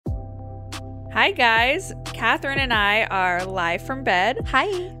Hi guys, Catherine and I are live from bed. Hi.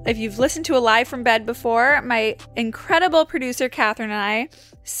 If you've listened to a live from bed before, my incredible producer Catherine and I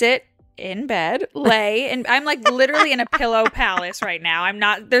sit in bed, lay, and I'm like literally in a pillow palace right now.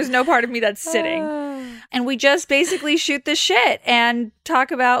 There's no part of me that's sitting. And we just basically shoot the shit and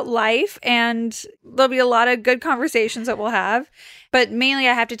talk about life, and there'll be a lot of good conversations that we'll have. But mainly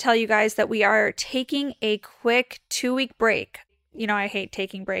I have to tell you guys that we are taking a quick 2-week break. You know, I hate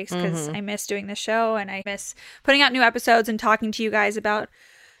taking breaks because I miss doing the show and I miss putting out new episodes and talking to you guys about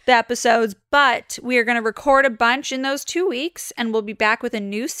the episodes. But we are going to record a bunch in those 2 weeks and we'll be back with a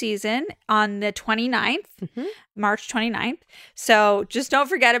new season on the 29th, March 29th. So just don't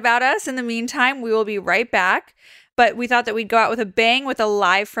forget about us. In the meantime, we will be right back. But we thought that we'd go out with a bang with a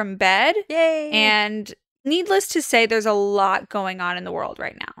live from bed. Yay. And needless to say, there's a lot going on in the world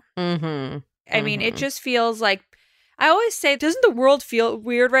right now. I mean, it just feels like, I always say, doesn't the world feel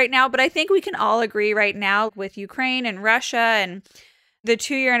weird right now? But I think we can all agree right now with Ukraine and Russia and the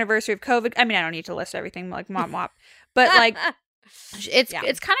 2-year anniversary of COVID. I mean, I don't need to list everything like mop, but like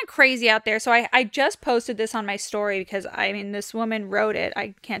it's kind of crazy out there. So I just posted this on my story because I mean, this woman wrote it.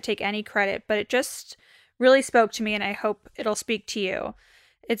 I can't take any credit, but it just really spoke to me and I hope it'll speak to you.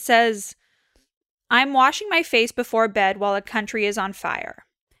 It says, I'm washing my face before bed while a country is on fire.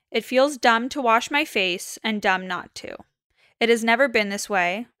 It feels dumb to wash my face and dumb not to. It has never been this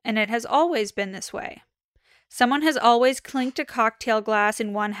way, and it has always been this way. Someone has always clinked a cocktail glass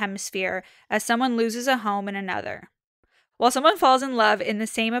in one hemisphere as someone loses a home in another, while someone falls in love in the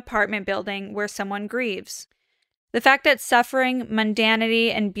same apartment building where someone grieves. The fact that suffering,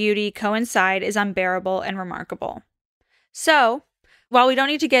 mundanity, and beauty coincide is unbearable and remarkable. So, while we don't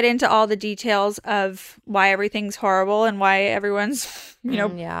need to get into all the details of why everything's horrible and why everyone's,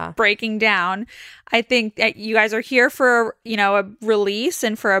 breaking down, I think that you guys are here for, a release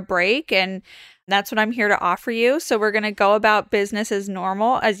and for a break. And that's what I'm here to offer you. So we're going to go about business as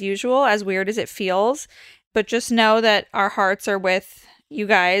normal, as usual, as weird as it feels. But just know that our hearts are with you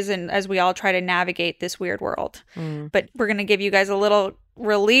guys and as we all try to navigate this weird world. But we're going to give you guys a little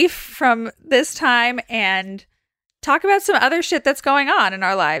relief from this time and talk about some other shit that's going on in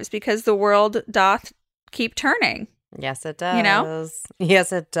our lives because the world doth keep turning. Yes, it does.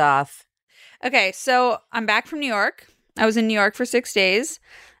 Yes, it doth. Okay, so I'm back from New York. I was in New York for 6 days.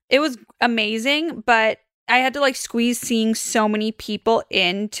 It was amazing, but I had to squeeze seeing so many people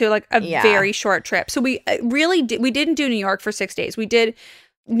into a very short trip. So we didn't do New York for 6 days. We did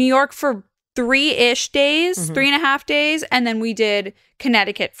New York for 3-ish days, 3.5 days, and then we did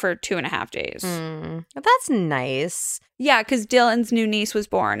Connecticut for 2.5 days. That's nice. Yeah, because Dylan's new niece was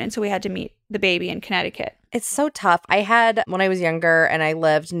born, and so we had to meet the baby in Connecticut. It's so tough. When I was younger and I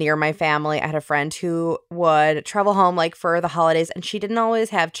lived near my family, I had a friend who would travel home for the holidays, and she didn't always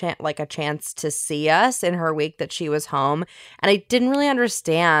have a chance to see us in her week that she was home. And I didn't really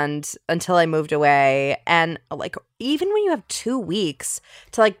understand until I moved away. And even when you have 2 weeks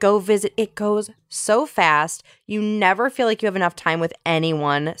to go visit, it goes so fast. You never feel like you have enough time with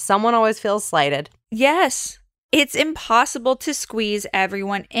anyone. Someone always feels slighted. Yes. It's impossible to squeeze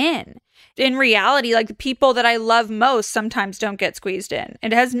everyone in. In reality, the people that I love most sometimes don't get squeezed in.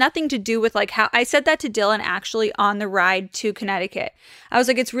 It has nothing to do with how I said that to Dylan actually on the ride to Connecticut. I was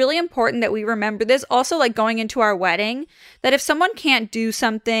it's really important that we remember this. Also, going into our wedding, that if someone can't do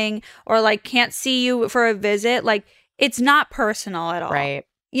something or can't see you for a visit, it's not personal at all. Right.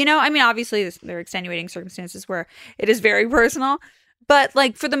 I mean, obviously there are extenuating circumstances where it is very personal. But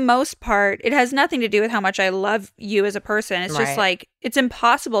for the most part, it has nothing to do with how much I love you as a person. It's just it's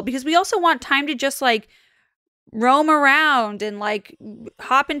impossible because we also want time to just roam around and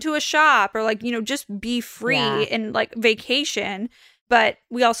hop into a shop or just be free and vacation. But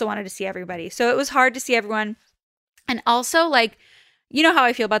we also wanted to see everybody. So it was hard to see everyone. And also you know how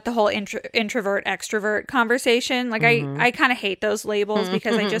I feel about the whole introvert extrovert conversation. I kind of hate those labels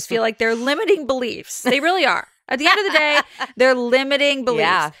because I just feel they're limiting beliefs. They really are. At the end of the day, they're limiting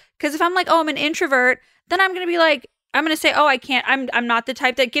beliefs. Because if I'm I'm an introvert, then I'm going to be I'm going to say, I can't, I'm not the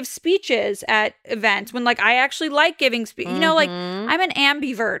type that gives speeches at events when I actually like giving speeches. I'm an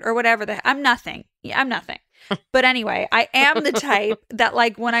ambivert or whatever. I'm nothing. Yeah, I'm nothing. But anyway, I am the type that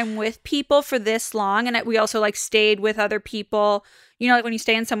when I'm with people for this long, and we also stayed with other people, when you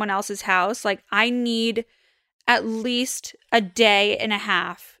stay in someone else's house, I need at least a day and a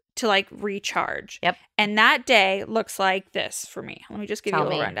half to recharge. Yep. And that day looks like this for me. Let me just give you a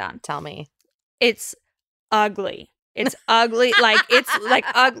little rundown. Tell me. It's ugly. It's ugly. It's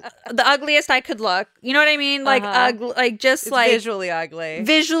the ugliest I could look. You know what I mean? Ugly, just it's visually ugly.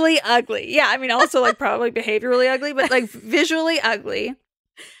 Visually ugly. Yeah. I mean, also probably behaviorally ugly, but visually ugly.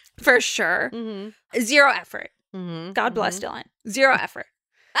 for sure. Zero effort. God bless Dylan. Zero effort.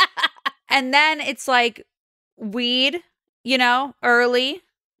 And then it's like weed, you know, early.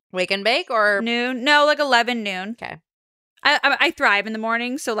 Wake and bake or noon? No, like 11 noon. Okay. I thrive in the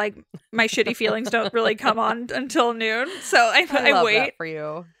morning, so like my shitty feelings don't really come on until noon. So I love wait that for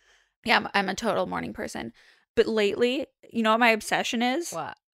you. Yeah, I'm a total morning person. But lately, you know what my obsession is?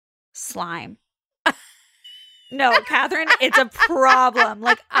 What? Slime. No, Catherine, it's a problem.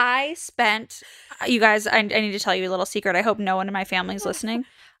 Like you guys, I need to tell you a little secret. I hope no one in my family is listening.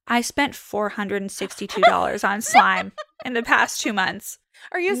 I spent $462 on slime in the past 2 months.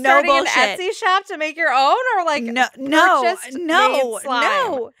 Are you starting an Etsy shop to make your own, or like no,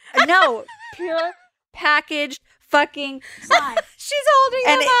 pure packaged fucking slime. She's holding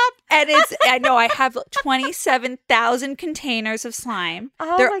them up, and it's. I know I have 27,000 containers of slime.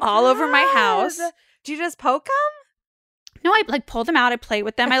 Oh, they're all over my house. Do you just poke them? No, I like pull them out. I play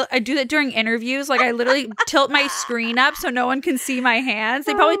with them. I do that during interviews. Like I literally tilt my screen up so no one can see my hands.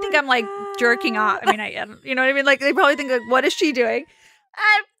 They probably think I'm like jerking off. I mean, I am. You know what I mean? Like they probably think like, what is she doing?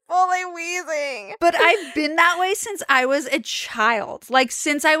 I'm fully wheezing. But I've been that way since I was a child. Like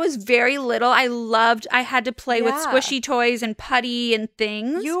since I was very little, I had to play with squishy toys and putty and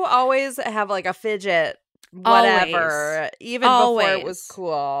things. You always have like a fidget whatever, always. Even before it was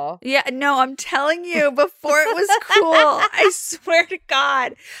cool. Yeah, no, I'm telling you, before it was cool, I swear to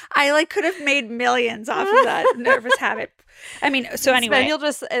God, I like could have made millions off of that nervous habit. I mean, so anyway, you'll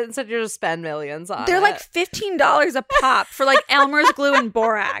just spend millions on. They're like $15 a pop for like Elmer's glue and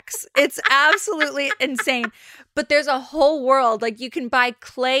borax. It's absolutely insane. But there's a whole world. Like you can buy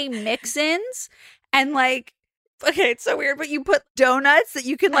clay mix-ins and like. Okay, it's so weird, but you put donuts that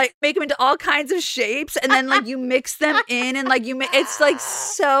you can like make them into all kinds of shapes, and then like you mix them in, and like it's like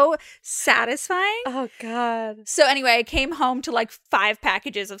so satisfying. Oh God! So anyway, I came home to like 5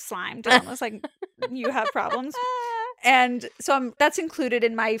 packages of slime. Dylan was like, "You have problems," and so that's included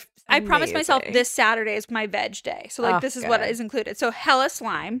in my. I promised myself this Saturday is my veg day, so like this is what is included. So hella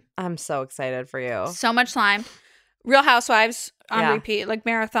slime. I'm so excited for you. So much slime. Real Housewives on repeat, like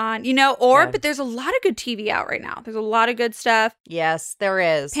marathon, you know, but there's a lot of good TV out right now. There's a lot of good stuff. Yes, there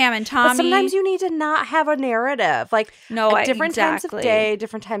is. Pam and Tommy. But sometimes you need to not have a narrative. Like at different times of day,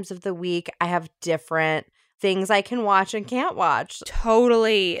 different times of the week, I have different things I can watch and can't watch.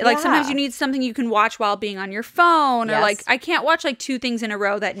 Totally. Yeah. Like sometimes you need something you can watch while being on your phone or like I can't watch like 2 things in a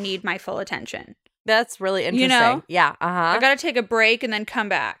row that need my full attention. That's really interesting. You know? Yeah. I got to take a break and then come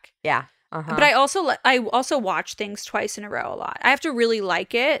back. Yeah. But I also watch things twice in a row a lot. I have to really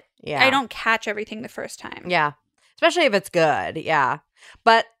like it. Yeah. I don't catch everything the first time. Yeah. Especially if it's good. Yeah.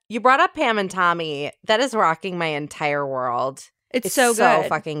 But you brought up Pam and Tommy. That is rocking my entire world. It's so good. So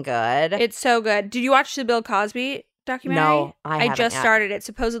fucking good. It's so good. Did you watch the Bill Cosby documentary? No, I just started it.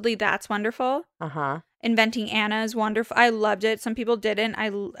 Supposedly that's wonderful. Inventing Anna is wonderful. I loved it. Some people didn't.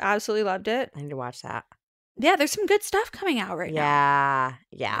 I absolutely loved it. I need to watch that. Yeah, there's some good stuff coming out right now.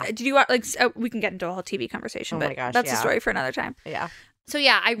 Yeah. Did you like? We can get into a whole TV conversation, but that's a story for another time. Yeah. So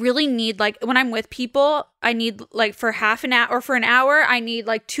yeah, I really need like when I'm with people, I need like for half an hour or for an hour, I need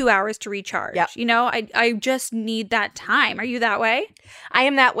like 2 hours to recharge. Yep. You know, I just need that time. Are you that way? I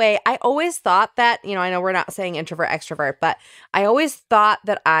am that way. I always thought that, you know, I know we're not saying introvert, extrovert, but I always thought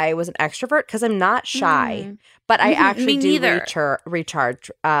that I was an extrovert because I'm not shy. But I actually do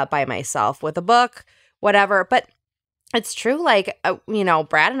recharge by myself with a book. Whatever. But it's true. Like, you know,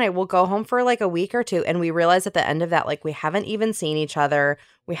 Brad and I will go home for like a week or 2 and we realize at the end of that, like we haven't even seen each other.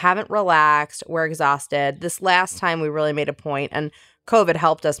 We haven't relaxed. We're exhausted. This last time we really made a point, and COVID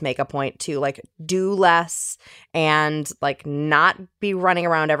helped us make a point to like do less and like not be running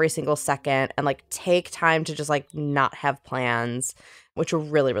around every single second and like take time to just like not have plans, which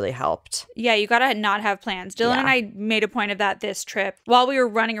really, really helped. Yeah, you gotta not have plans. Dylan and I made a point of that this trip. While we were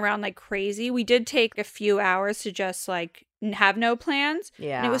running around like crazy, we did take a few hours to just like have no plans.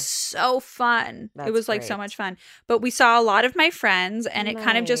 Yeah. And it was so fun. It was like so much fun. But we saw a lot of my friends and it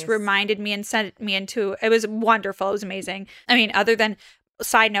kind of just reminded me and sent me into, it was wonderful. It was amazing. I mean, other than,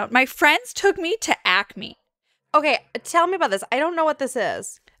 side note, my friends took me to Acme. Okay, tell me about this. I don't know what this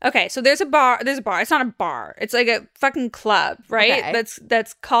is. Okay, so there's a bar. It's not a bar. It's like a fucking club, right? Okay.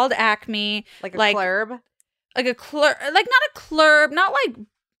 That's called Acme. Like a club? Like a club. Like not a club. Not like,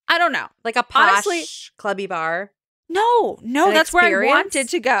 I don't know. Like a posh clubby bar? No, that's where I wanted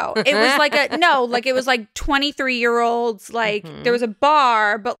to go. It was like it was like 23-year-olds. Like there was a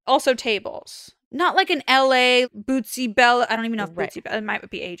bar, but also tables. Not like an LA Bootsy Bella. I don't even know if Bootsy Bella, I might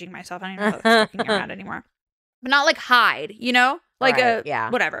be aging myself. I don't even know if it's fucking around anymore. But not like Hyde, you know? Like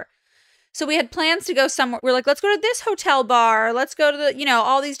whatever. So we had plans to go somewhere. We're like, let's go to this hotel bar. Let's go to the,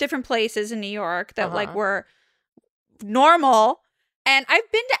 all these different places in New York that like were normal. And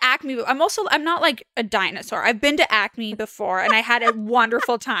I've been to Acme. I'm not like a dinosaur. I've been to Acme before and I had a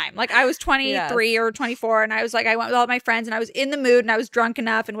wonderful time. Like I was 23 or 24 and I was like, I went with all my friends and I was in the mood and I was drunk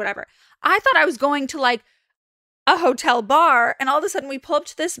enough and whatever. I thought I was going to like a hotel bar and all of a sudden we pull up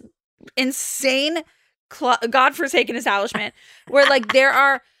to this insane godforsaken establishment where like there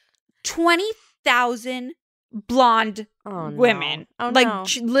are 20,000 blonde women,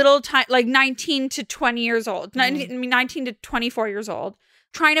 little time, like 19 to 20 years old, 19 to 24 years old,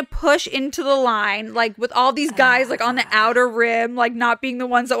 trying to push into the line, like with all these guys like on the outer rim, like not being the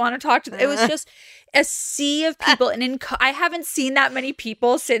ones that want to talk to them. It was just a sea of people. And I haven't seen that many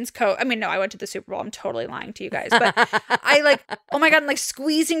people since COVID. I mean, no, I went to the Super Bowl. I'm totally lying to you guys. But I like, oh my God, I'm like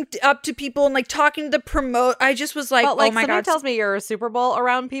squeezing up to people and like talking to the promote. I just was like, like, oh my God. Somebody tells me your Super Bowl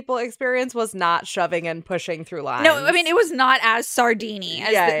around people experience was not shoving and pushing through lines. No, I mean, it was not as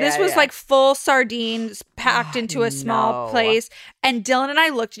sardine-y. This was like full sardines packed into a small place. And Dylan and I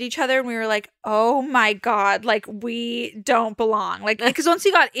looked at each other and we were like, oh my God, like we don't belong. Like, because once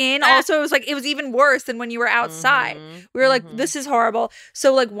we got in, also it was like, it was even worse than when you were outside. We were like, this is horrible.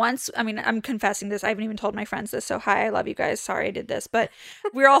 So like once, I mean, I'm confessing this. I haven't even told my friends this. So hi, I love you guys. Sorry I did this. But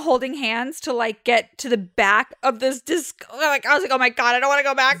we were all holding hands to like get to the back of this disc. Like, I was like, oh my God, I don't want to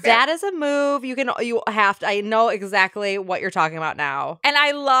go back there. That is a move. You have to, I know exactly what you're talking about now. And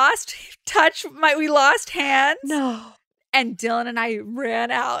I lost touch. We lost hands. No. And Dylan and I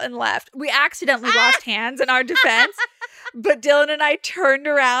ran out and left. We accidentally lost hands in our defense. But Dylan and I turned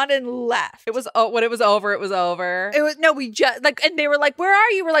around and left. It was when it was over. It was over. It was we just like, and they were like, "Where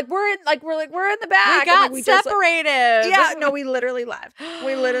are you?" We're in the back. We got separated. We literally left.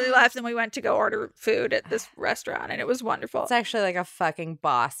 We literally left, and we went to go order food at this restaurant, and it was wonderful. It's actually like a fucking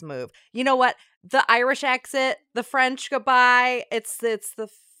boss move. You know what? The Irish exit, the French goodbye. It's the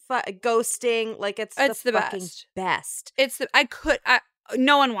ghosting. Like it's the fucking best.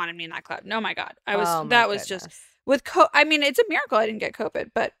 No one wanted me in that club. Oh my God, was just. I mean, it's a miracle I didn't get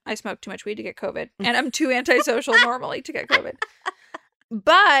COVID, but I smoked too much weed to get COVID. And I'm too antisocial normally to get COVID.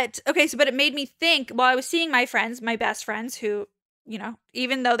 But it made me think while I was seeing my friends, my best friends who,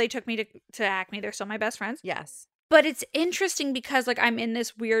 even though they took me to Acme, they're still my best friends. Yes. But it's interesting because like I'm in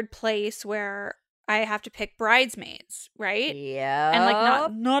this weird place where I have to pick bridesmaids, right? Yeah. And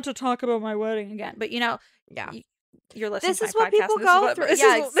like not to talk about my wedding again, but yeah. You're listening this to is my what podcast. People go through.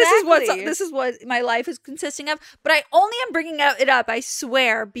 Exactly. This is what my life is consisting of. But I only am bringing it up, I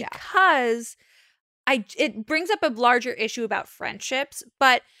swear, because it brings up a larger issue about friendships.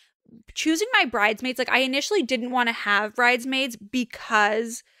 But choosing my bridesmaids, like I initially didn't want to have bridesmaids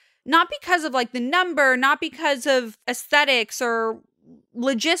not because of like the number, not because of aesthetics or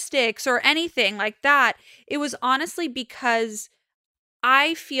logistics or anything like that. It was honestly because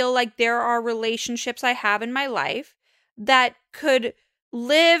I feel like there are relationships I have in my life that could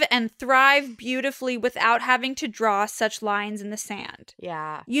live and thrive beautifully without having to draw such lines in the sand.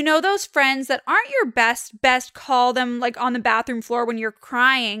 Yeah. Those friends that aren't your best, call them like on the bathroom floor when you're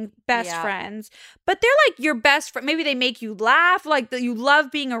crying, best friends, but they're like your best friend. Maybe they make you laugh, like you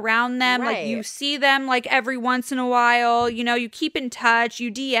love being around them. Right. Like you see them like every once in a while, you keep in touch,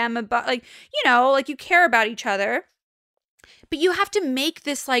 you DM about like, like you care about each other. But you have to make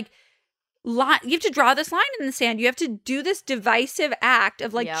this like line. You have to draw this line in the sand. You have to do this divisive act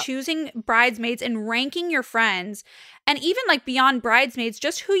of like choosing bridesmaids and ranking your friends. And even like beyond bridesmaids,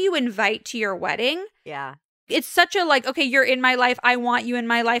 just who you invite to your wedding. Yeah. It's such a like, okay, you're in my life. I want you in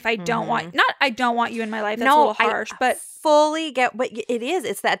my life. I don't want you in my life. That's a little harsh, but fully get what it is.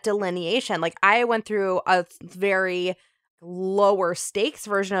 It's that delineation. Like I went through a very lower stakes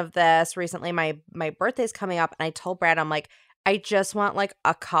version of this recently. My birthday's coming up and I told Brad, I'm like, I just want like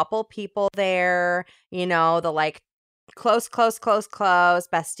a couple people there, the like close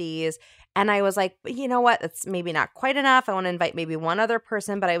besties. And I was like, but you know what? That's maybe not quite enough. I want to invite maybe one other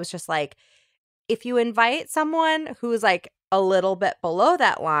person. But I was just like, if you invite someone who's like a little bit below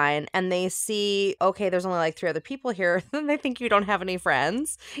that line and they see, okay, there's only like 3 other people here, then they think you don't have any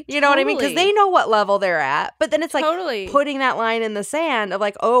friends. You know what I mean? Because they know what level they're at. But then it's like putting that line in the sand of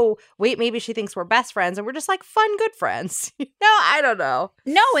like, oh, wait, maybe she thinks we're best friends and we're just like fun, good friends. I don't know.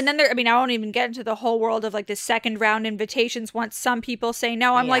 No, and then I won't even get into the whole world of like the second round invitations once some people say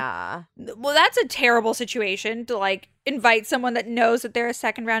no. I'm like, well, that's a terrible situation to like invite someone that knows that they're a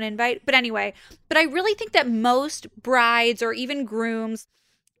second round invite. But anyway, I really think that most brides or even grooms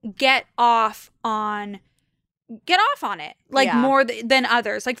get off on it like more than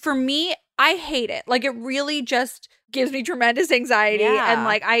others. Like for me, I hate it. Like, it really just gives me tremendous anxiety. Yeah. And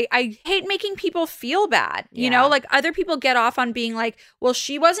like, I hate making people feel bad. You know, like other people get off on being like, well,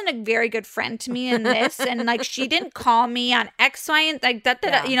 she wasn't a very good friend to me in this. And like, she didn't call me on X, Y, and like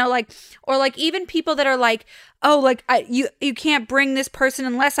that, you know, like, or like even people that are like, oh, like you can't bring this person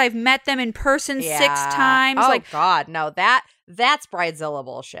unless I've met them in person 6 times. Oh, like, God, no, that's Bridezilla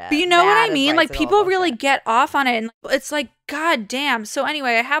bullshit. But you know what I mean? Like, people really get off on it. And it's like, God damn. So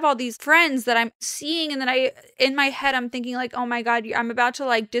anyway, I have all these friends that I'm seeing, and then in my head, I'm thinking like, oh my God, I'm about to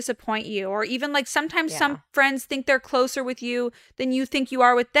like disappoint you. Or even like sometimes some friends think they're closer with you than you think you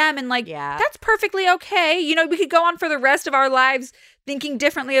are with them. And like, that's perfectly okay. You know, we could go on for the rest of our lives thinking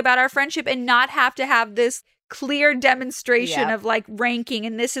differently about our friendship and not have to have this clear demonstration of like ranking,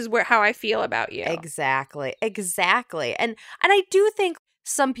 and this is how I feel about you. Exactly. And I do think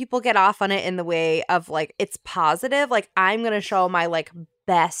some people get off on it in the way of like, it's positive. Like, I'm going to show my like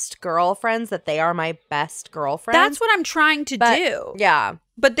best girlfriends that they are my best girlfriends. That's what I'm trying to do. Yeah.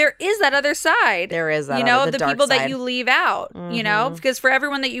 But there is that other side. There is that, you know, the the people side that you leave out, you know, because for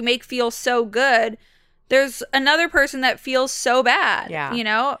everyone that you make feel so good, there's another person that feels so bad. Yeah. You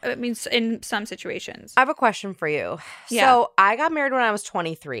know, I mean, in some situations. I have a question for you. Yeah. So I got married when I was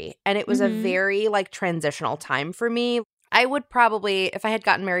 23, and it was a very like transitional time for me. I would probably, if I had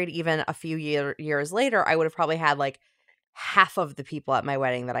gotten married even a few years later, I would have probably had like half of the people at my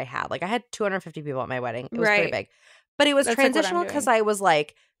wedding that I had. Like, I had 250 people at my wedding. It was pretty big. But it was transitional because I was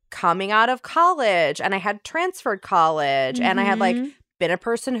like coming out of college, and I had transferred college, and I had like been a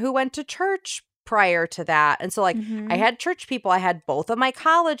person who went to church prior to that. And so like I had church people, I had both of my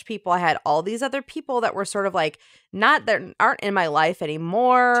college people, I had all these other people that were sort of like not that aren't in my life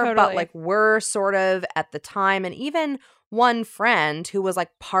anymore, but like were sort of at the time. And even one friend who was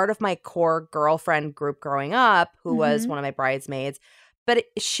like part of my core girlfriend group growing up, who was one of my bridesmaids, but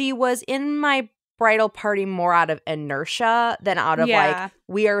she was in my bridal party more out of inertia than out of like,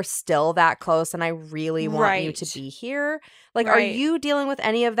 we are still that close and I really want you to be here. Like, are you dealing with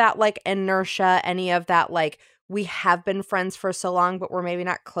any of that like inertia, any of that like, we have been friends for so long, but we're maybe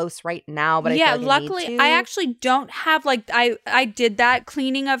not close right now, but I feel like luckily I actually don't have like, I did that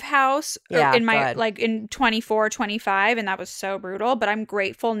cleaning of house in my like in 24, 25, and that was so brutal, but I'm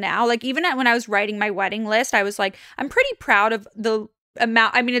grateful now. Like, even when I was writing my wedding list, I was like, I'm pretty proud of the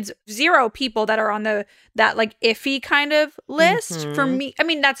amount. I mean, it's 0 people that are on that like iffy kind of list for me. I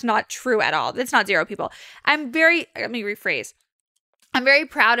mean, that's not true at all. It's not 0 people. Let me rephrase. I'm very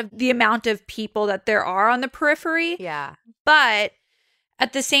proud of the amount of people that there are on the periphery. Yeah. But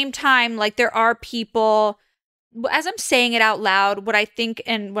at the same time, like, there are people, as I'm saying it out loud, what I think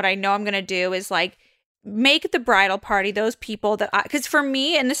and what I know I'm going to do is like make the bridal party those people that because for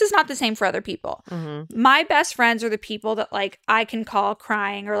me, and this is not the same for other people, my best friends are the people that like I can call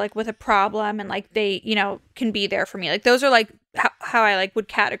crying or like with a problem, and like they, you know, can be there for me. Like, those are like how I like would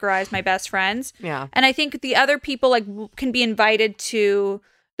categorize my best friends. Yeah. And I think the other people like can be invited to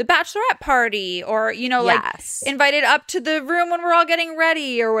the bachelorette party, or, you know, like invited up to the room when we're all getting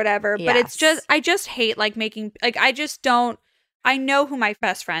ready or whatever. But it's just, I just hate like making, like, I know who my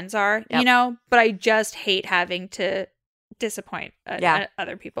best friends are, you know, but I just hate having to disappoint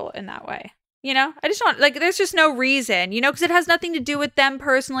other people in that way. You know, I just want, like, there's just no reason, you know, because it has nothing to do with them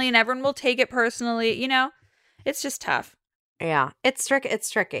personally, and everyone will take it personally, you know. It's just tough. Yeah, it's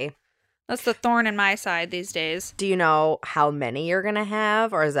tricky. That's the thorn in my side these days. Do you know how many you're going to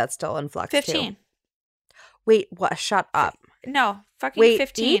have, or is that still in flux 15. Too? Wait, what? Shut up. No, fucking Wait,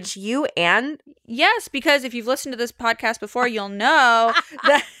 15. Each you and? Yes, because if you've listened to this podcast before, you'll know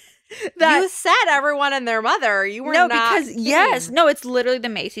that you said everyone and their mother. You were not because kidding. it's literally the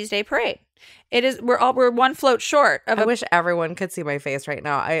Macy's Day Parade. It is. We're one float short of. I wish everyone could see my face right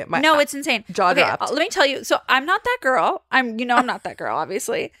now. It's insane. Jaw dropped. Let me tell you. So I'm not that girl. I'm not that girl,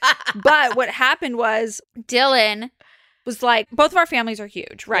 obviously. But what happened was Dylan was like, both of our families are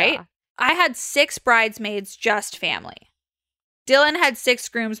huge, right? Yeah. I had 6 bridesmaids, just family. Dylan had 6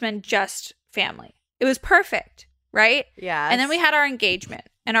 groomsmen, just family. It was perfect, right? Yeah. And then we had our engagement,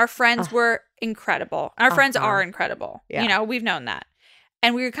 and our friends were incredible. Our friends are incredible. Yeah. You know, we've known that.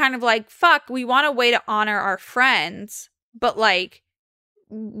 And we were kind of like, fuck, we want a way to honor our friends, but like,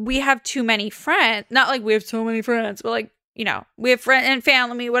 we have too many friends. Not like we have so many friends, but like, you know, we have friends and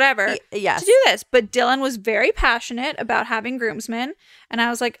family, whatever, to do this. But Dylan was very passionate about having groomsmen. And I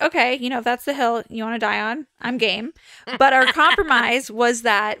was like, okay, you know, if that's the hill you want to die on, I'm game. But our compromise was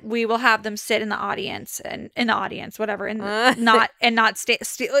that we will have them sit in the audience, whatever, and not stay.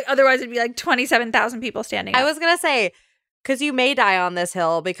 Otherwise, it'd be like 27,000 people standing up. I was going to say, Because you may die on this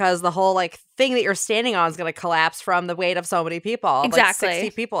hill because the whole like thing that you're standing on is going to collapse from the weight of so many people. Exactly. Like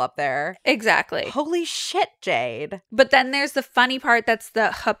 60 people up there. Exactly. Holy shit, Jade. But then there's the funny part that's the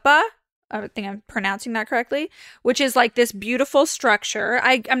chuppah. I think I'm pronouncing that correctly, which is like this beautiful structure.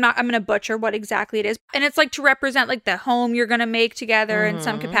 I'm going to butcher what exactly it is. And it's like to represent like the home you're going to make together in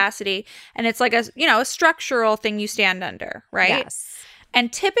some capacity. And it's like a structural thing you stand under, right? Yes.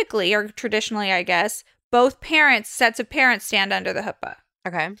 And typically, or traditionally, I guess, both sets of parents stand under the chuppah.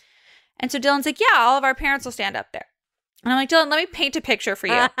 Okay. And so Dylan's like, yeah, all of our parents will stand up there. And I'm like, Dylan, let me paint a picture for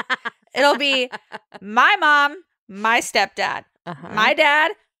you. It'll be my mom, my stepdad, my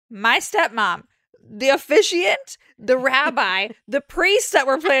dad, my stepmom, the officiant, the rabbi, the priest that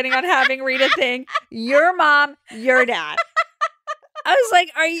we're planning on having read a thing, your mom, your dad. I was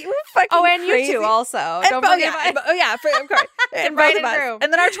like, are you fucking and crazy? you two also. Don't forget of course. And both of us.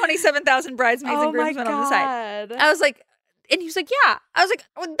 And then our 27,000 bridesmaids and groomsmen on the side. I was like, and he was like, yeah. I was like,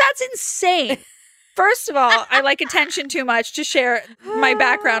 well, that's insane. First of all, I like attention too much to share my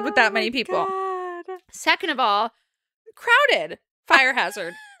background with that many people. God. Second of all, crowded. Fire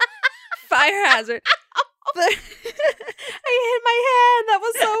hazard. Fire hazard. I hit my head. That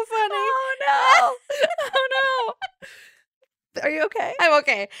was so funny. Oh, no. Oh, no. Are you okay? I'm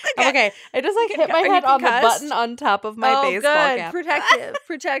okay. I'm okay. I just like hit my head on the button on top of my baseball cap. Protective.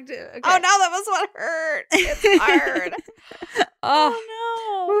 Okay. Oh, no, that was what hurt. It's hard.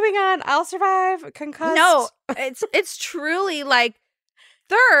 Oh, no. Moving on. I'll survive. Concussed. No, it's truly like,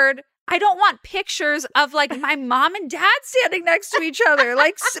 third, I don't want pictures of like my mom and dad standing next to each other.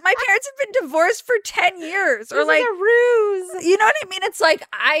 Like my parents have been divorced for 10 years, or like a ruse. You know what I mean? It's like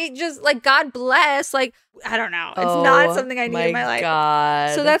I just like God bless. Like I don't know. It's not something I need in my life.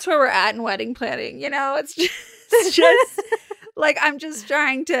 God. So that's where we're at in wedding planning. It's just like I'm just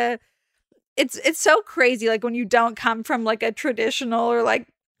trying to. It's so crazy. Like when you don't come from like a traditional or like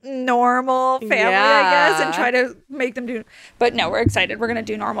normal family, I guess, and try to make them do. But no, we're excited. We're gonna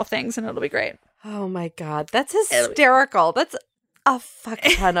do normal things, and it'll be great. Oh my God, that's hysterical. That's a fuck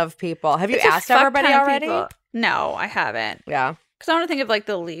ton of people. Have you asked everybody already? No, I haven't. Yeah, because I want to think of like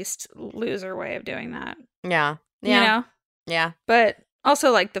the least loser way of doing that. Yeah. Yeah. But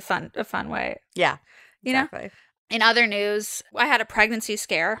also like a fun way. Yeah. Exactly. In other news, I had a pregnancy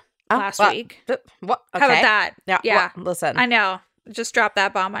scare last week. What? Okay. How about that? Yeah. Listen, I know. Just dropped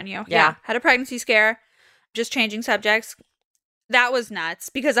that bomb on you. Yeah. Had a pregnancy scare. Just changing subjects. That was nuts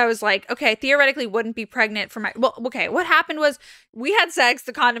because I was like, okay, theoretically wouldn't be pregnant for my... Well, okay, what happened was we had sex,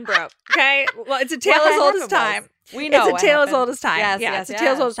 the condom broke, okay? Well, it's a tale as old as time. We know it's a tale as old as time. Yes, it's a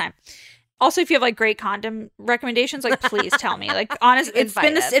tale as old as time. Also, if you have like great condom recommendations, like please tell me. Like honestly,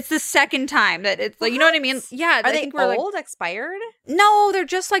 it's the second time that it's like, you know what I mean? Yeah. Are they old, expired? No, they're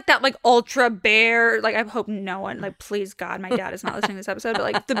just like that, like ultra bare. Like I hope no one, like please God, my dad is not listening to this episode, but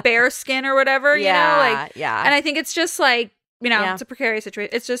like the bear skin or whatever, you know, like And I think it's just like it's a precarious situation.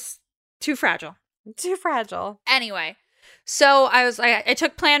 It's just too fragile. Too fragile. Anyway, so I was like, I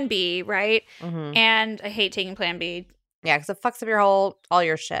took Plan B, right? Mm-hmm. And I hate taking Plan B. Yeah, because it fucks up all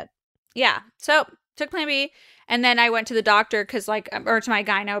your shit. Yeah. So took Plan B, and then I went to the doctor or to my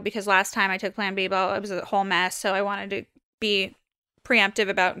gyno because last time I took Plan B, it was a whole mess. So I wanted to be preemptive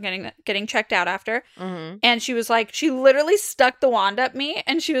about getting checked out after. Mm-hmm. And she was like, she literally stuck the wand up me,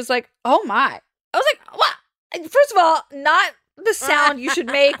 and she was like, "Oh my!" I was like, "What?" First of all, not the sound you should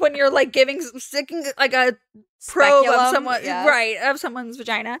make when you're like sticking like a probe of someone, right, of someone's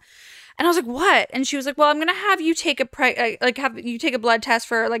vagina. And I was like, what? And she was like, well, I'm going to have you take a blood test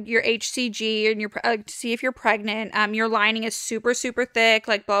for like your HCG and to see if you're pregnant. Your lining is super, super thick,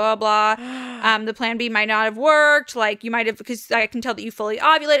 like blah, blah, blah. The Plan B might not have worked. Like you might have, because I can tell that you fully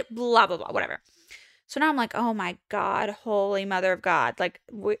ovulated, blah, blah, blah, whatever. So now I'm like, oh my God, holy mother of God. Like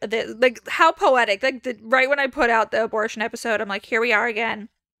how poetic. Like right when I put out the abortion episode, I'm like, here we are again.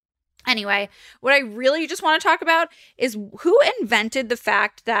 Anyway, what I really just want to talk about is who invented the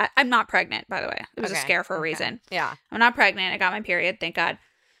fact that I'm not pregnant, by the way. It was a scare for a reason. Yeah. I'm not pregnant. I got my period. Thank God.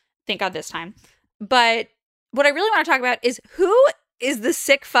 Thank God this time. But what I really want to talk about is who is the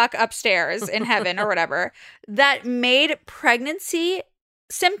sick fuck upstairs in heaven or whatever that made pregnancy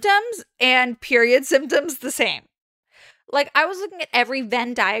symptoms and period symptoms the same. Like I was looking at every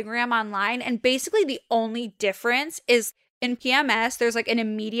Venn diagram online, and basically the only difference is in PMS, there's like an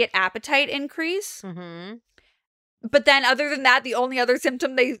immediate appetite increase. Mm-hmm. But then other than that, the only other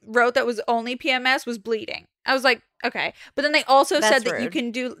symptom they wrote that was only PMS was bleeding. I was like, okay. But then they also said that you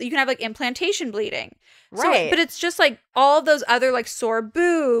can have like implantation bleeding. Right. So, but it's just like all of those other like sore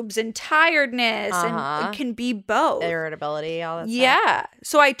boobs and tiredness and it can be both. Irritability, all that stuff. Yeah.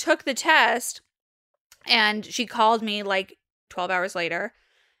 So I took the test And she called me like 12 hours later.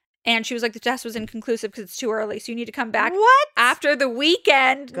 And she was like, the test was inconclusive because it's too early. So you need to come back after the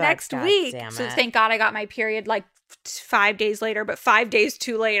weekend next week. So thank God I got my period like 5 days later, but 5 days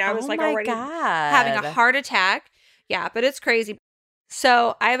too late. I was like already having a heart attack. Yeah, but it's crazy.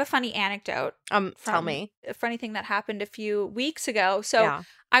 So I have a funny anecdote. Tell me. A funny thing that happened a few weeks ago. So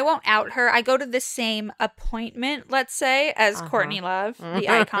I won't out her. I go to the same appointment, let's say, as Courtney Love, the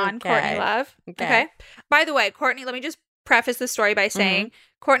icon Courtney Love. Okay. By the way, Courtney, let me just preface the story by saying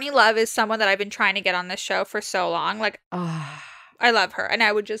Courtney Love is someone that I've been trying to get on this show for so long. Like, I love her, and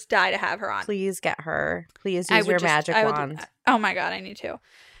I would just die to have her on. Please get her. Please use your magic wand. Oh my God, I need to.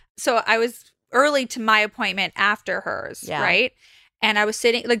 So I was early to my appointment after hers, right? And I was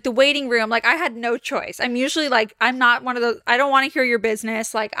sitting, like, the waiting room, like, I had no choice. I'm usually, like, I'm not one of those, I don't want to hear your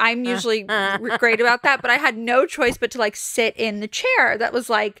business. Like, I'm usually great about that. But I had no choice but to, like, sit in the chair that was,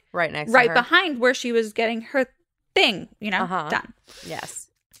 like, right behind where she was getting her thing, done.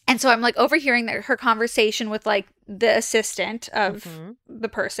 Yes. And so I'm, like, overhearing her conversation with, like, the assistant of the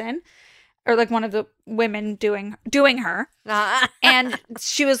person. Or like one of the women doing her. And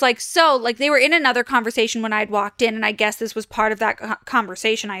she was like, so like they were in another conversation when I'd walked in. And I guess this was part of that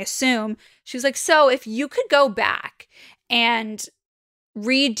conversation, I assume. She was like, so if you could go back and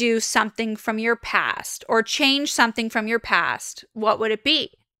redo something from your past or change something from your past, what would it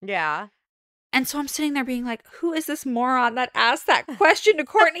be? Yeah. And so I'm sitting there being like, who is this moron that asked that question to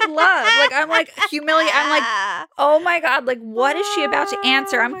Courtney Love? Like, I'm like humiliated. I'm like, oh my God, like, what is she about to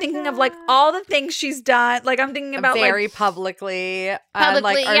answer? I'm thinking of like all the things she's done. Like, I'm thinking about very like publicly,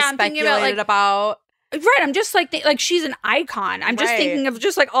 like, are speculated about. Right. I'm just like, like she's an icon. I'm just thinking of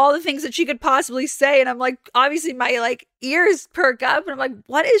just like all the things that she could possibly say. And I'm like, obviously my like ears perk up and I'm like,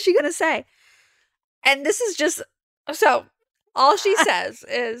 what is she going to say? And this is just, so all she says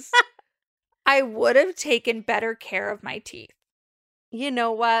is, I would have taken better care of my teeth. You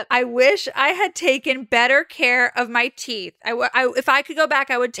know what? I wish I had taken better care of my teeth. If I could go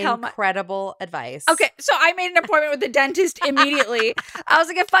back, I would tell incredible advice. Okay, so I made an appointment with the dentist immediately. I was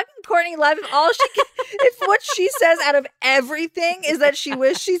like, if fucking Courtney Love, if what she says out of everything is that she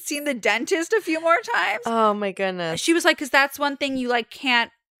wished she'd seen the dentist a few more times. Oh my goodness. She was like, because that's one thing you like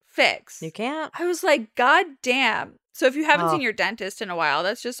can't fix. You can't. I was like, God damn. So if you haven't seen your dentist in a while,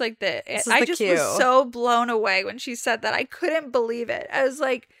 that's just like I just was so blown away when she said that. I couldn't believe it. I was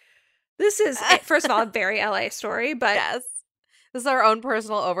like, this is, first of all, a very LA story, but yes, this is our own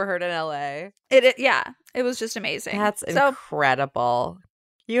personal overheard in LA. It was just amazing. That's incredible.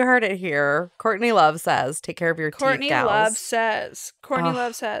 You heard it here. Courtney Love says, take care of your teeth, gals. Courtney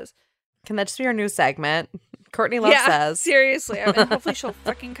Love says. Can that just be our new segment? Courtney Love says. Seriously. I mean, hopefully she'll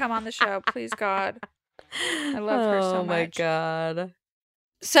fucking come on the show. Please, God. I love her so much. Oh my God.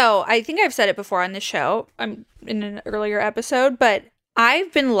 So I think I've said it before on the show in an earlier episode, but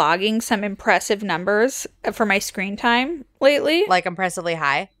I've been logging some impressive numbers for my screen time lately. Like impressively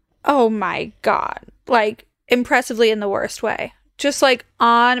high? Oh my God. Like impressively in the worst way. Just like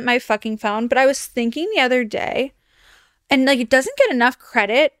on my fucking phone. But I was thinking the other day, and like it doesn't get enough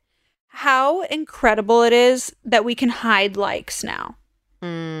credit, how incredible it is that we can hide likes now.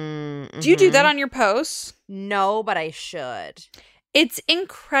 Do you do that on your posts? No, but I should. It's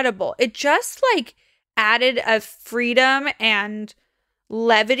incredible. It just like added a freedom and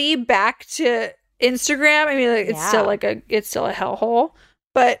levity back to Instagram. I mean, like, it's still a hellhole,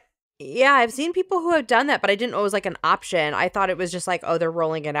 but yeah, I've seen people who have done that, but I didn't know it was like an option. I thought it was just like, oh, they're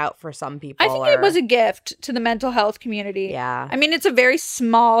rolling it out for some people. I think it was a gift to the mental health community. Yeah. I mean, it's a very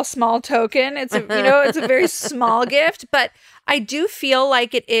small token. It's it's a very small gift, but I do feel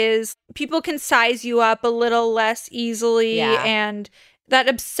like it is, people can size you up a little less easily. Yeah. And that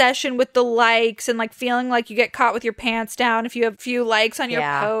obsession with the likes and like feeling like you get caught with your pants down if you have a few likes on your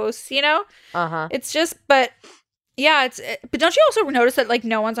posts, It's just, but yeah, but don't you also notice that like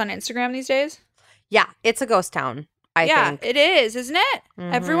no one's on Instagram these days? Yeah, it's a ghost town. I think. It is, isn't it?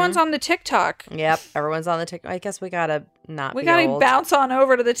 Mm-hmm. Everyone's on the TikTok. Yep, everyone's on the TikTok. I guess we gotta bounce on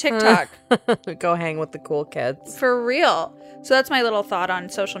over to the TikTok. Go hang with the cool kids. For real. So that's my little thought on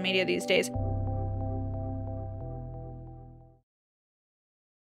social media these days.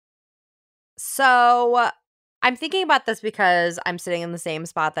 So I'm thinking about this because I'm sitting in the same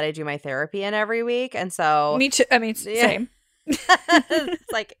spot that I do my therapy in every week. And so me too. I mean, same.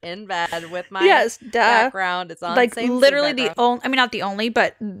 It's like in bed with my background. It's on like literally the only, I mean, not the only,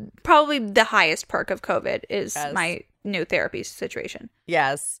 but probably the highest perk of COVID is my new therapy situation.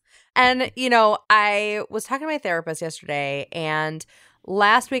 Yes. And, I was talking to my therapist yesterday, and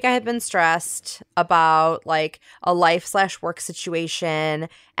last week I had been stressed about like a life/work situation.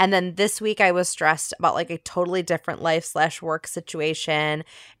 And then this week I was stressed about like a totally different life/work situation.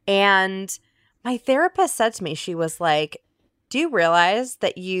 And my therapist said to me, she was like, do you realize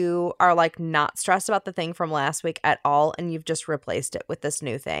that you are like not stressed about the thing from last week at all, and you've just replaced it with this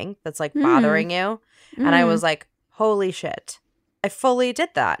new thing that's like bothering you? And I was like, holy shit. I fully did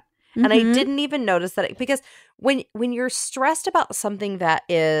that. And I didn't even notice that because when you're stressed about something that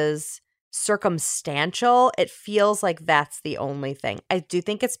is circumstantial, it feels like that's the only thing. I do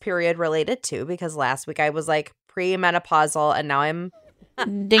think it's period related too, because last week I was like premenopausal and now I'm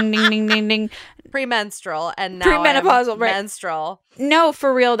ding, ding, ding, ding, ding. Premenstrual and now Premenopausal, I'm right. menstrual. No,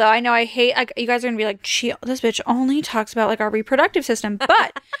 for real though. I know I hate, like, you guys are gonna be like, this bitch only talks about like our reproductive system.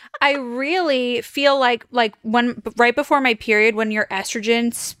 But I really feel like when right before my period, when your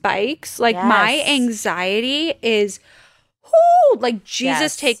estrogen spikes, like my anxiety is, like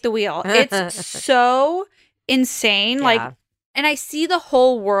Jesus take the wheel. It's so insane. Like, and I see the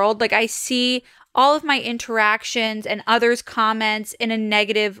whole world. Like I see all of my interactions and others' comments in a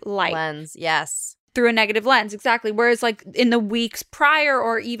negative light. Lens, yes. Through a negative lens, exactly. Whereas like in the weeks prior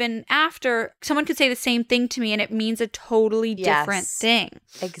or even after, someone could say the same thing to me and it means a totally different thing.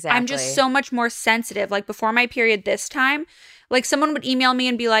 Exactly. I'm just so much more sensitive. Like before my period this time, like someone would email me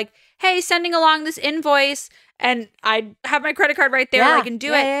and be like, hey, sending along this invoice. And I'd have my credit card right there, like, and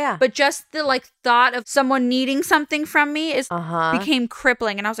do it. Yeah. But just the like thought of someone needing something from me became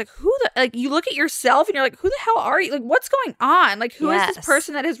crippling. And I was like, like you look at yourself and you're like, who the hell are you? Like, what's going on? Like, who is this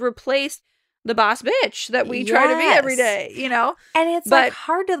person that has replaced the boss bitch that we try to be every day, you know? And it's like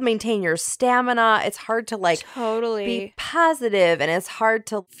hard to maintain your stamina. It's hard to like be positive, and it's hard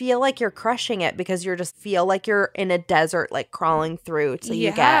to feel like you're crushing it because you just feel like you're in a desert, like crawling through till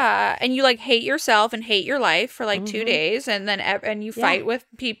you get. And you like hate yourself and hate your life for like 2 days, and then and you fight with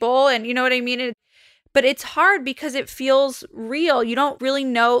people, and you know what I mean? But it's hard because it feels real. You don't really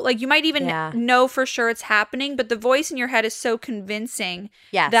know. Like you might even know for sure it's happening, but the voice in your head is so convincing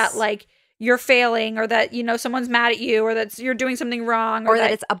that like you're failing, or that, you know, someone's mad at you, or that you're doing something wrong, or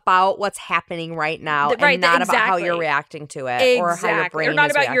that it's about what's happening right now, and not about how you're reacting to it, or how your brain is reacting to it. Or not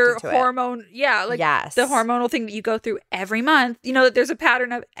about your hormone, the hormonal thing that you go through every month. You know that there's a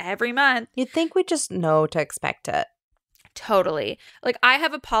pattern of every month. You'd think we just know to expect it. Totally. Like I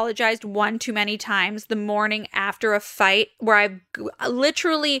have apologized one too many times the morning after a fight where I've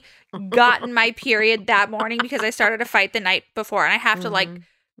literally gotten my period that morning because I started a fight the night before, and I have to like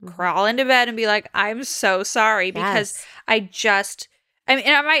crawl into bed and be like, I'm so sorry, because I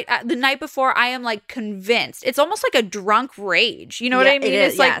might the night before I am like convinced. It's almost like a drunk rage. You know what I mean?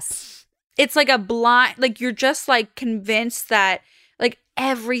 It's like it's like a blind, like you're just like convinced that like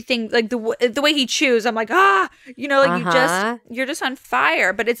everything, like the way he chews, I'm like, you know, like you're just on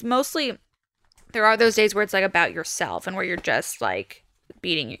fire. But it's mostly, there are those days where it's like about yourself and where you're just like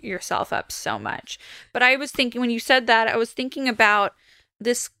beating yourself up so much. But I was thinking, when you said that, I was thinking about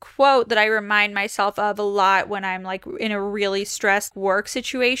this quote that I remind myself of a lot when I'm like in a really stressed work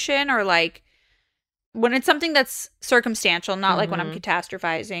situation, or like when it's something that's circumstantial, not like when I'm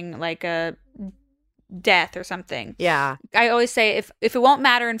catastrophizing like a death or something. Yeah. I always say if it won't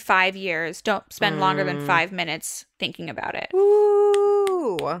matter in 5 years, don't spend longer than 5 minutes thinking about it.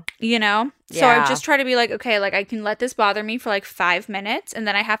 Ooh. You know? So I just try to be like, okay, like I can let this bother me for like 5 minutes, and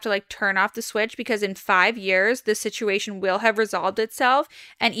then I have to like turn off the switch, because in 5 years this situation will have resolved itself,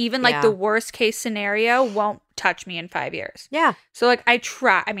 and even like the worst case scenario won't touch me in 5 years. Yeah. So like I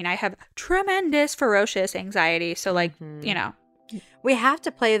have tremendous ferocious anxiety, so like, you know. We have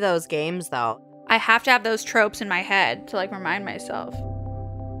to play those games though. I have to have those tropes in my head to like remind myself.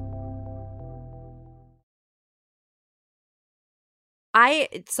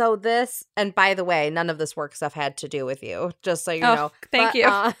 So this, and by the way, none of this work stuff had to do with you, just so you know. Thank you.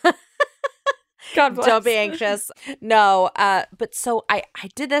 God bless. Don't be anxious. No, but so I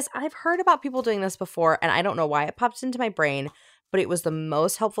did this. I've heard about people doing this before, and I don't know why it popped into my brain, but it was the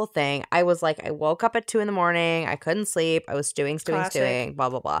most helpful thing. I was like, I woke up at 2 a.m. I couldn't sleep. I was stewing, blah,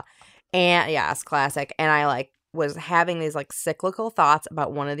 blah, blah. And it's classic. And I like was having these like cyclical thoughts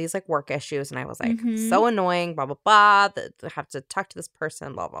about one of these like work issues, and I was like, so annoying, blah blah blah, that I have to talk to this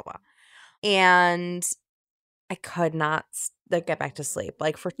person, blah blah blah, and I could not get back to sleep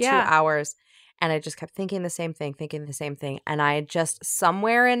like for 2 hours, and I just kept thinking the same thing, and I just,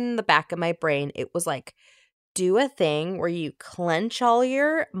 somewhere in the back of my brain, it was like, do a thing where you clench all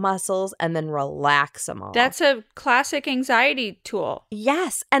your muscles and then relax them all. That's a classic anxiety tool.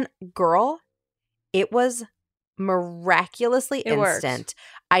 Yes, and girl, it was miraculously instant.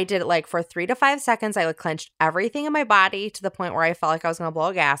 I did it like for 3 to 5 seconds. I like clenched everything in my body to the point where I felt like I was going to blow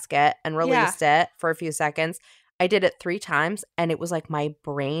a gasket and released it for a few seconds. I did it 3 times and it was like my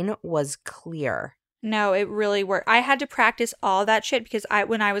brain was clear. No, it really worked. I had to practice all that shit because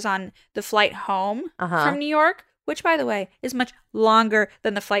when I was on the flight home from New York, which by the way is much longer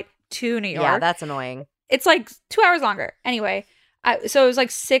than the flight to New York. Yeah, that's annoying. It's like 2 hours longer. Anyway, so it was like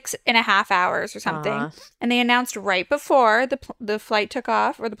 6.5 hours or something. And they announced right before the flight took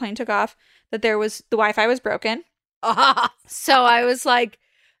off or the plane took off that the Wi-Fi was broken. So I was like,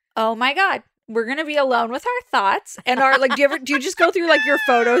 oh my God. We're going to be alone with our thoughts and our, like, do you just go through like your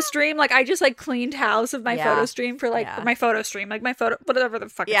photo stream? Like I just like cleaned house of my photo stream for like my photo stream, like my photo, whatever the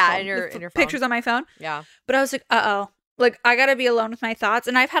fuck it's called. in your phone. Pictures on my phone. Yeah. But I was like, like I got to be alone with my thoughts.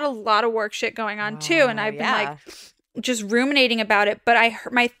 And I've had a lot of work shit going on too. And I've been like just ruminating about it. But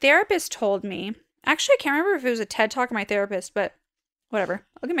my therapist told me, actually, I can't remember if it was a TED Talk or my therapist, but whatever.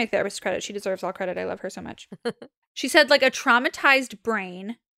 I'll give my therapist credit. She deserves all credit. I love her so much. She said like a traumatized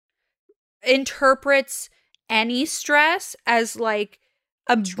brain interprets any stress as like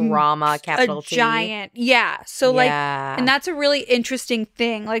a trauma, capital T. Giant. Yeah. So like, and that's a really interesting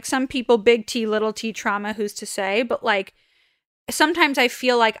thing. Like some people, big T, little t trauma, who's to say, but like sometimes I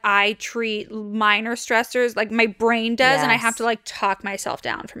feel like I treat minor stressors like my brain does and I have to like talk myself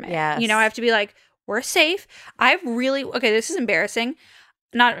down from it. Yes. You know, I have to be like, we're safe. Okay, this is embarrassing.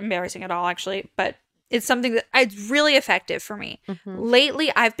 Not embarrassing at all, actually, but it's something that it's really effective for me.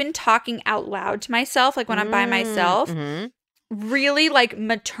 Lately, I've been talking out loud to myself, like when I'm by myself, really like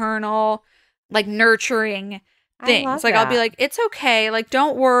maternal, like nurturing things. Like I'll be like, it's okay. Like,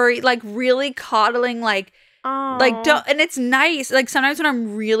 don't worry. Like really coddling, like don't, and it's nice. Like sometimes when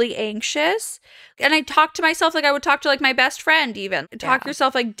I'm really anxious and I talk to myself, like I would talk to like my best friend, even talk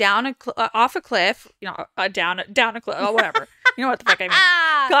yourself like down off a cliff, you know, down a cliff, or whatever. You know what the fuck I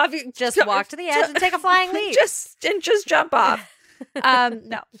mean? Coffee, just walk to the edge and take a flying leap. Just jump off.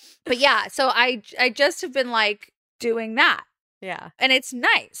 No, but yeah. So I just have been like doing that. Yeah, and it's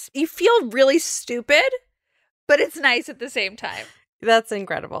nice. You feel really stupid, but it's nice at the same time. That's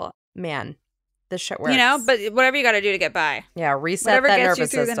incredible, man. This shit works. You know, but whatever you got to do to get by. Yeah, reset whatever that gets nervous you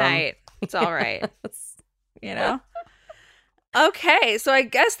through system. the night. It's all right. You know? Okay, so I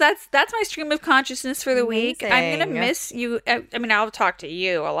guess that's my stream of consciousness for the week. I'm going to miss you. I mean, I'll talk to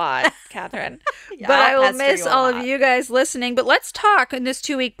you a lot, Catherine. But I will miss all of you guys listening. But let's talk in this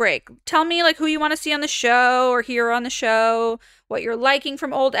 2-week break. Tell me like who you want to see on the show or hear on the show, what you're liking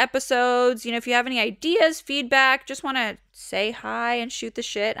from old episodes. You know, if you have any ideas, feedback, just want to say hi and shoot the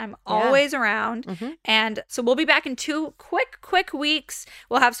shit. I'm always around. And so we'll be back in 2 quick weeks.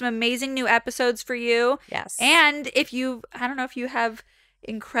 We'll have some amazing new episodes for you. Yes. And I don't know if you have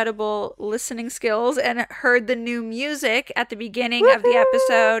incredible listening skills and heard the new music at the beginning of the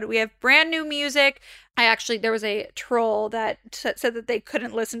episode. We have brand new music. There was a troll that said that they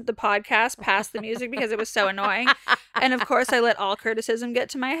couldn't listen to the podcast past the music because it was so annoying. And of course, I let all criticism get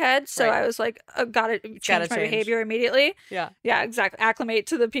to my head. So I was like, gotta change my behavior immediately. Yeah. Yeah, exactly. Acclimate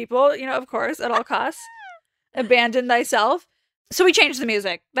to the people, you know, of course, at all costs. Abandon thyself. So we changed the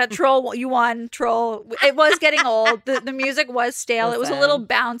music. That troll, you won, troll. It was getting old. The music was stale. Listen, it was a little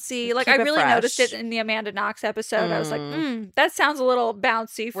bouncy. Like I really noticed it in the Amanda Knox episode. I was like, that sounds a little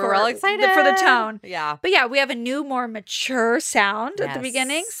bouncy for all excited for the tone. Yeah. But yeah, we have a new, more mature sound at the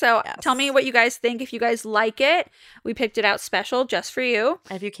beginning. So tell me what you guys think. If you guys like it, we picked it out special just for you.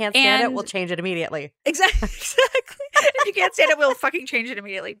 And if you can't stand it, we'll change it immediately. Exactly. If you can't stand it, we'll fucking change it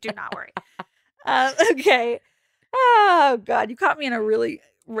immediately. Do not worry. Okay. Oh, God, you caught me in a really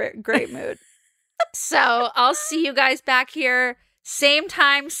great mood. So I'll see you guys back here. Same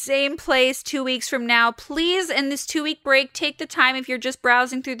time, same place, 2 weeks from now. Please, in this 2-week break, take the time if you're just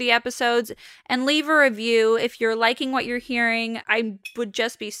browsing through the episodes and leave a review. If you're liking what you're hearing, I would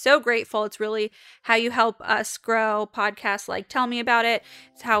just be so grateful. It's really how you help us grow podcasts like Tell Me About It.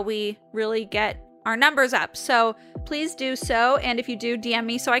 It's how we really get our numbers up. So please do so. And if you do, DM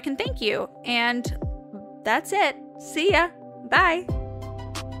me so I can thank you. And that's it. See ya. Bye.